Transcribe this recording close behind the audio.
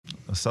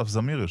אסף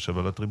זמיר יושב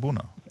על הטריבונה.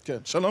 כן,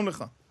 שלום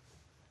לך.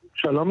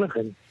 שלום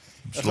לכם.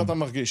 איך אתה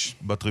מרגיש?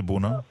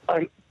 בטריבונה?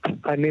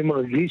 אני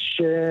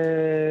מרגיש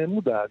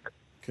מודאג.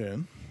 כן.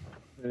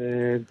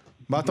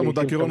 מה אתה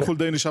מודאג? כי רון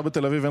חולדאי נשאר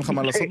בתל אביב, אין לך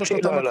מה לעשות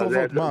בשנתיים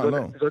הקרובות? מה, לא?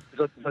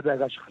 זאת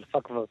דאגה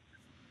שחלפה כבר.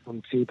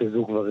 המציאות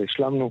הזו כבר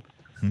השלמנו.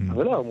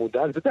 אבל לא,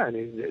 מודאג, אתה יודע,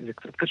 זה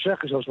קצת קשה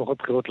אחרי 3 מערכות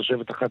בחירות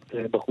לשבת אחת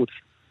בחוץ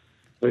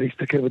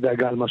ולהסתכל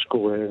בדאגה על מה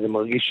שקורה. זה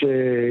מרגיש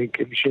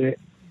כמי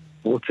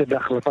שרוצה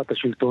בהחלפת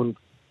השלטון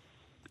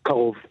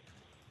קרוב.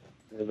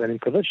 ואני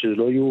מקווה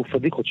שלא יהיו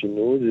פדיחות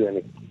שימנעו את זה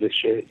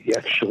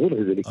ושיאפשרו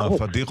לזה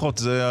לקרות. הפדיחות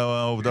זה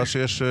העובדה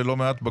שיש לא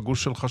מעט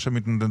בגוש שלך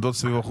שמתנדדות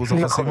סביב אחוז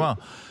החסימה.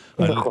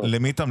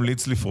 למי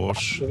תמליץ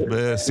לפרוש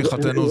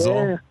בשיחתנו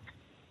זו?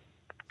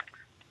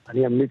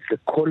 אני אמליץ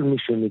לכל מי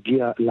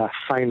שמגיע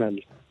לפיינל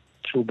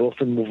שהוא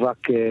באופן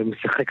מובהק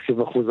משחק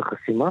סביב אחוז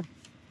החסימה.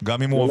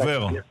 גם אם הוא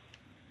עובר.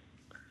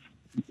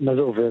 מה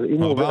זה עובר?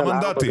 4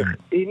 מנדטים.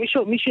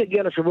 מי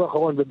שיגיע לשבוע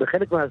האחרון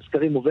ובחלק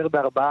מהסקרים עובר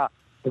ב4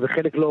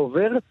 ובחלק לא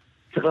עובר,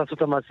 צריך לעשות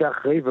את המעשה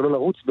האחראי ולא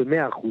לרוץ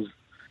ב100%.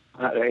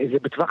 זה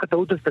בטווח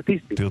הטעות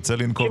הסטטיסטית. תרצה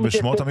לנקוב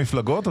בשמות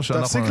המפלגות או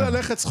שאנחנו... תפסיק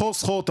ללכת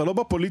סחור, אתה לא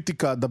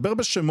בפוליטיקה, דבר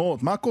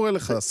בשמות, מה קורה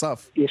לך,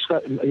 אסף?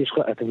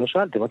 אתם לא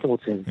שאלתם, מה אתם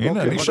רוצים?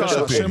 הנה, אני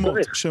שאלתי.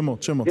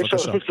 שמות,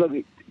 בבקשה.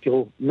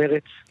 תראו,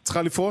 מרץ.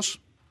 צריכה לפרוש?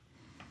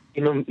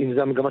 אם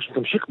זה המגמה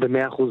שתמשיך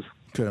ב100%.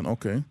 כן,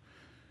 אוקיי.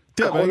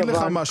 תראה, אני אגיד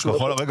לך משהו.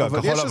 רגע, כחול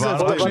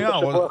לבן, שנייה,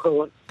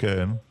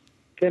 כן.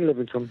 כן,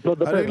 לוינסון, לא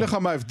דבר. אני אגיד לך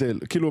מה ההבדל,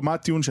 כאילו, מה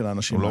הטיעון של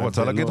האנשים. הוא לא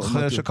רוצה להגיד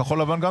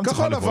שכחול לבן גם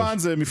צריכה לפרוש. כחול לבן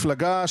זה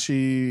מפלגה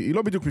שהיא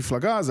לא בדיוק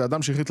מפלגה, זה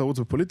אדם שהחליט לרוץ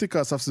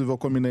בפוליטיקה, אסף סביבו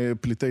כל מיני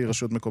פליטי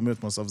רשויות מקומיות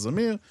כמו אסף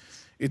זמיר,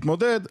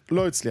 התמודד,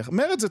 לא הצליח.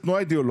 מרצ זה תנועה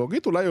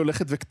אידיאולוגית, אולי היא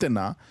הולכת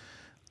וקטנה,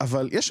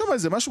 אבל יש שם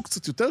איזה משהו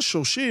קצת יותר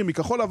שורשי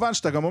מכחול לבן,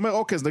 שאתה גם אומר,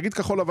 אוקיי, אז נגיד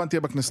כחול לבן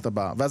תהיה בכנסת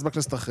הבאה, ואז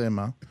בכנסת אחרי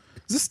מה?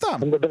 זה סתם.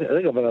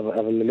 רגע,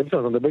 אבל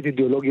לוינסון, אני מדבר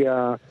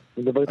אידיאולוגיה,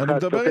 אני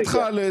מדבר איתך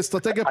על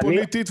אסטרטגיה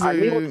פוליטית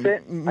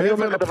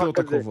ומעבר לבחירות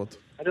הקרובות.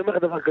 אני אומר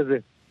לך דבר כזה,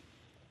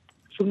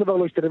 שום דבר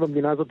לא ישתנה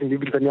במדינה הזאת אם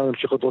ביבי נתניהו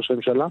ימשיך להיות ראש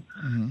הממשלה,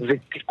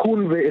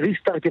 ותיקון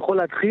וריסטארט יכול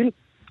להתחיל,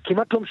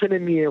 כמעט לא משנה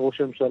מי יהיה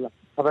ראש הממשלה.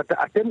 אבל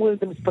אתם רואים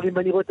את המספרים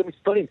ואני רואה את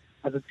המספרים,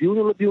 אז הדיון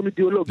הוא לא דיון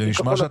אידיאולוגי. זה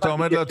נשמע שאתה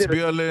עומד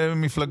להצביע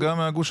למפלגה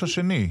מהגוש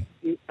השני,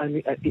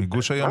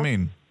 מגוש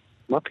הימין.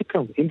 מה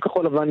פתאום? אם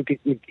כחול לבן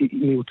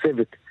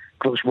מיוצבת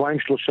כבר 2-3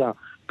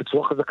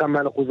 בצורה חזקה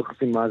מעל אחוז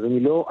החסימה, אז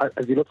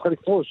היא לא צריכה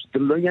לפרוש, זה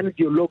לא עניין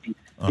אידיאולוגי.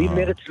 ואם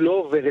מרץ לא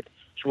עוברת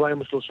 2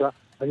 או 3,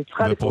 אני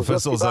צריכה לפרוש.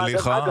 ופרופסור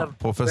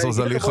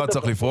זליחה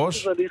צריך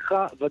לפרוש? פרופסור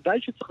זליחה,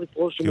 ודאי שצריך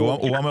לפרוש.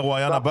 הוא אומר, הוא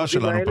היה הבא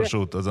שלנו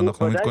פשוט, אז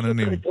אנחנו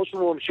מתכוננים. ודאי שצריך לפרוש אם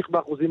הוא ממשיך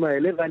באחוזים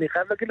האלה, ואני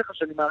חייב להגיד לך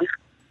שאני מעריך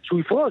שהוא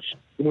יפרוש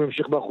אם הוא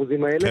ימשיך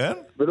באחוזים האלה,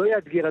 ולא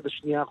יאתגר עד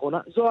השנייה האחרונה.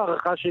 זו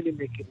הערכה שלי.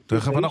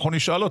 תכף אנחנו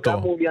נשאל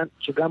אותו.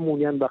 שגם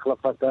מעוניין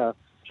בהחלפת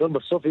השעון.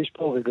 בסוף יש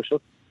פה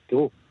רגשות,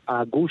 תראו,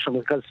 הגוש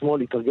המרכז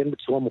שמאל התארגן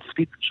בצורה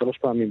מופתית 3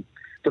 פעמים.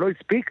 זה לא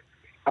הספיק,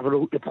 אבל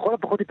לפחות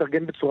הפחות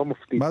התארגן בצורה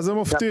מופתית. מה זה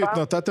מופתית?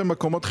 נתתם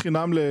מקומות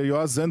חינם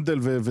ליואז זנדל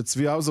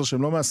וצבי האוזר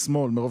שהם לא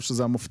מהשמאל, מרוב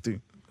שזה המופתי.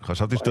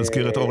 חשבתי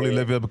שתזכיר את אורלי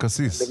לוי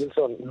אבקסיס.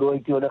 לוינסון, לא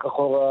הייתי הולך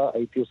אחורה,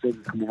 הייתי עושה את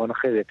זה כמובן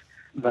אחרת.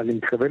 ואני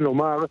מתכוון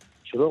לומר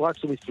שלא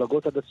רצו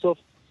מפלגות עד הסוף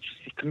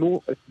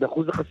שסיכנו את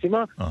אחוז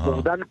החסימה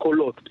באובדן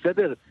קולות,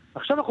 בסדר?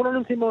 עכשיו אנחנו לא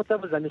נמצאים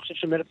במצב הזה, אני חושב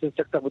שמרץ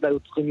ומפלגת העבודה היו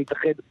צריכים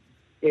להתאחד.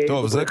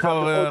 טוב, זה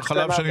כבר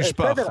חלב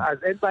שנשפך. בסדר, אז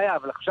אין בעיה,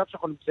 אבל עכשיו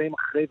שאנחנו נמצאים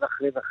אחרי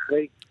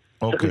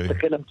צריך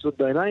להסתכל למציאות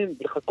בעיניים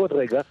ולחכות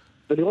רגע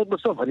ולראות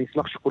בסוף. אני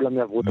אשמח שכולם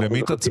יעברו את אחוז החסימה.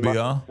 למי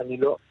תצביע?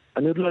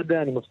 אני עוד לא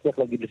יודע, אני מבטיח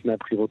להגיד לפני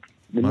הבחירות.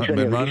 בין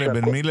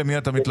מי למי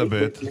אתה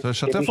מתלבט?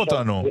 תשתף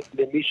אותנו.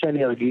 למי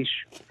שאני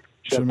ארגיש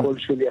שהקול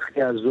שלי הכי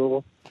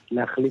יעזור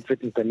להחליף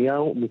את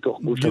נתניהו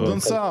מתוך גוש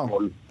המרכז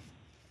שמאל.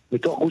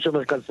 מתוך גוש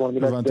המרכז שמאל.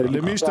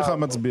 למי אשתך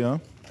מצביע?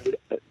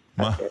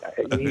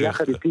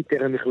 יחד איתי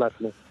טרם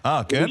החלטנו.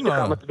 כן?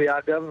 אשתך מצביעה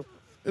אגב?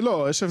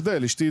 לא, יש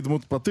הבדל, אשתי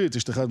דמות פרטית,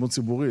 אשתך דמות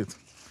ציבורית.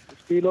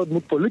 אשתי לא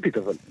דמות פוליטית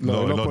אבל.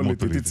 לא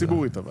פוליטית, היא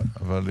ציבורית אבל.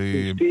 אבל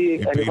היא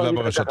פעילה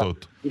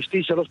ברשתות.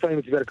 אשתי 3 פעמים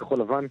הצביעה לכחול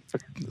לבן.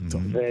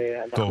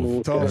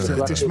 טוב,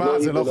 תשמע,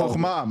 זה לא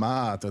חוכמה,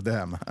 מה, אתה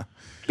יודע מה.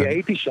 כי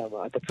הייתי שם,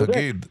 אתה צודק.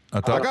 תגיד,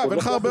 אגב, אין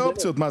לך הרבה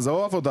אופציות, מה, זה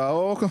או עבודה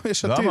או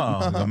יש עתיד.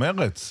 למה? זה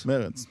מרץ.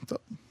 טוב.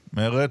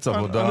 מרץ,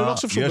 עבודה,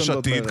 יש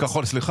עתיד,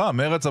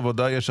 מרץ,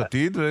 עבודה, יש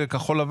עתיד,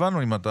 וכחול לבן,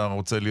 אם אתה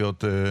רוצה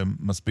להיות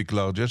מספיק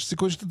לארג', יש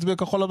סיכוי שתצביע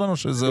כחול לבן או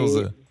שזהו זה?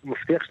 אני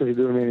מבטיח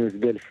שתצביע ממני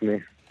להצביע לפני.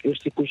 יש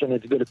סיכוי שאני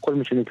אצביע לכל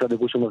מי שנמצא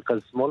בגוש המרכז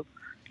שמאל,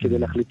 כדי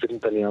להחליף את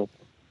נתניהו.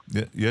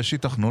 יש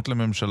התכנות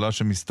לממשלה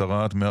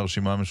שמסתרעת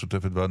מהרשימה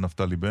המשותפת ועד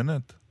נפתלי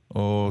בנט?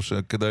 או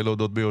שכדאי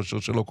להודות ביושר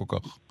שלא כל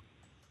כך?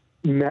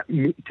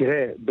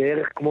 תראה,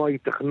 בערך כמו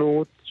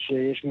ההתכנות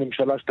שיש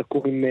ממשלה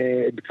שתקום עם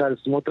בצלאל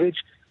סמוטריץ'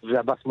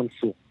 ועבאס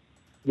מנסור.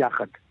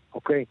 יחד,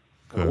 אוקיי?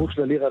 הראש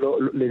ללירה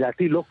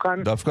לדעתי לא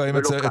כאן. דווקא אם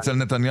אצל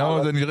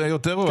נתניהו זה נראה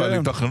יותר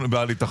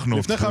בעל התכנות.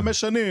 לפני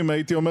 5 שנים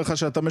הייתי אומר לך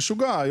שאתה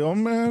משוגע,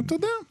 היום אתה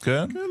יודע.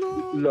 כן?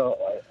 לא,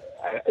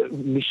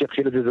 מי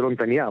שהתחיל את זה זה לא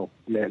נתניהו,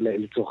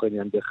 לצורך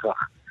העניין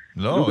בהכרח.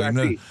 לא,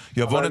 אם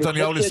יבוא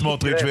נתניהו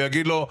לסמוטריץ'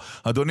 ויגיד לו,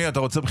 אדוני, אתה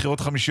רוצה בחירות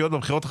חמישיות,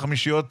 בבחירות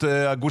החמישיות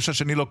הגוש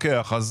השני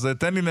לוקח, אז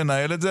תן לי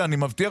לנהל את זה, אני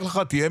מבטיח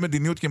לך, תהיה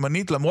מדיניות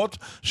ימנית, למרות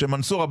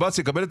שמנסור עבאס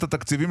יקבל את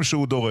התקציבים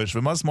שהוא דורש.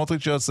 ומה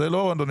סמוטריץ' יעשה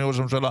לו, אדוני ראש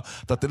הממשלה?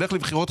 אתה תלך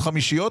לבחירות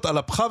חמישיות על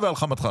אפך ועל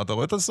חמתך. אתה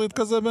רואה את הסריט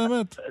כזה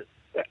באמת?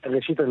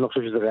 ראשית, אני לא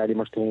חושב שזה ריאלי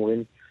מה שאתם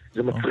אומרים.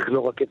 זה מצריך לא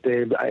רק את,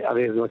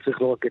 הרי זה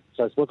מצריך לא רק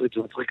את סמוטריץ',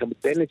 זה מצריך גם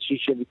את בנט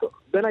שישב איתו.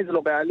 בעיניי זה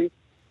לא ריאלי.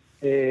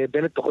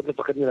 בנט פחות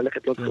מפחד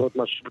מללכת לא בחירות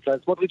בצלאל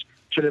סמוטריץ',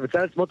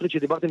 שלבצלאל סמוטריץ'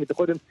 שדיברתם איתו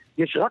קודם,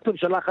 יש רק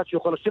ממשלה אחת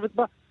שיכול לשבת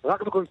בה,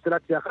 רק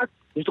בקונסטלציה אחת,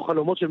 יש לו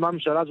חלומות של מה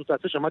הממשלה הזו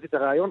תעשה, שמעתי את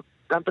הרעיון,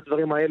 גם את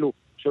הדברים האלו,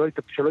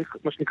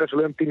 מה שנקרא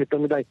שלא ימתין יותר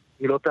מדי,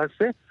 היא לא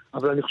תעשה,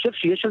 אבל אני חושב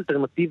שיש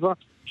אלטרנטיבה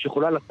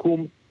שיכולה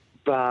לקום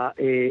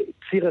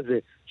בציר הזה,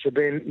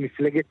 שבין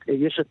מפלגת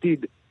יש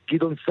עתיד,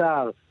 גדעון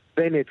סער,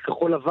 בנט,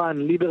 כחול לבן,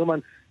 ליברמן,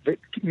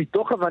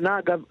 ומתוך הבנה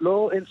אגב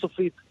לא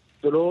אינסופית,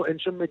 ולא, אין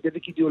שם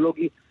דבק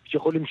אידיאולוגי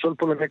שיכול למשול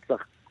פה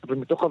לנצח, אבל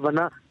מתוך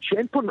הבנה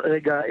שאין פה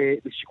רגע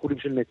שיקולים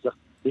של נצח.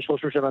 יש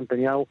ראש ממשלה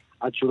נתניהו,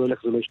 עד שהוא לא ילך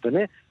זה לא ישתנה,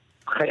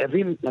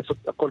 חייבים לעשות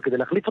הכל כדי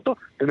להחליף אותו,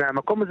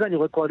 ומהמקום הזה אני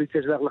רואה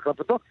קואליציה שזה להחליף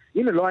אותו.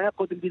 הנה, לא היה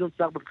קודם גדעון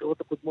סער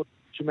בבחירות הקודמות,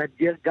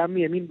 שמאתגר גם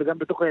מימין וגם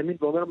בתוך הימין,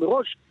 ואומר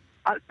מראש,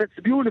 אל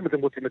תצביעו לי אם אתם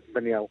רוצים את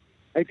נתניהו.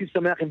 הייתי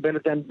שמח אם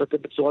בנט היה מתבטא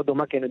בצורה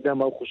דומה, כי אני יודע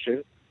מה הוא חושב,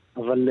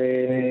 אבל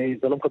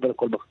זה לא מקבל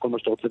כל מה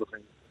שאתה רוצה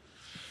בחיים.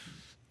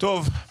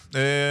 טוב,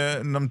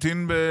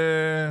 נמתין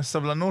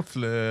בסבלנות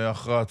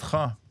להכרעתך.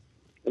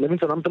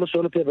 לוינסון, למה אתה לא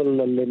שואל אותי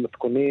אבל על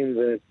מתכונים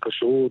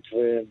וכשרות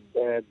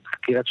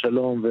וחקירת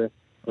שלום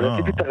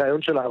ורציתי את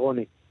הרעיון של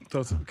אהרוני.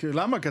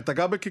 למה? כי אתה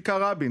גר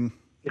בכיכר רבין.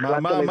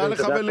 מה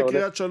לך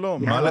ולקריאת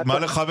שלום? מה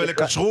לך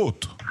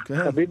ולכשרות?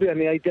 חביבי,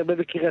 אני הייתי הרבה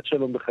בקריאת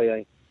שלום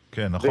בחיי.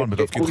 כן, נכון,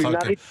 בתפקידך.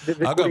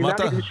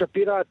 וקולינרית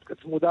ושפירה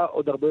צמודה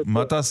עוד הרבה יותר.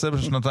 מה תעשה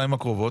בשנתיים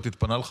הקרובות?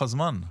 התפנה לך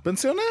זמן.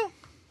 פנסיונר.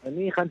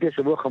 אני הכנתי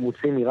השבוע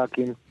חמוצים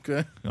עיראקים.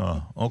 כן.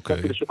 אוקיי.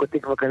 קצתי לשוק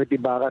התקווה, קניתי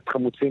בערת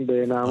חמוצים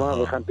בנעמה,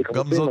 והכנתי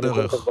חמוצים. גם זו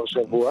דרך.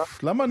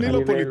 למה אני לא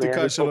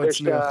פוליטיקאי שלא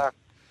הצליח?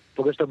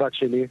 פוגש את הבת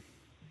שלי.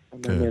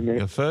 כן,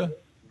 יפה.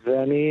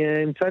 ואני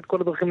אמצא את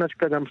כל הדרכים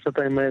להשקיע גם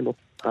בשנתיים האלו.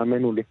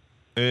 האמנו לי.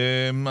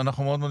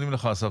 אנחנו מאוד מודים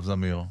לך, אסף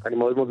זמיר. אני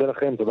מאוד מודה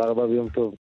לכם, תודה רבה ויום טוב.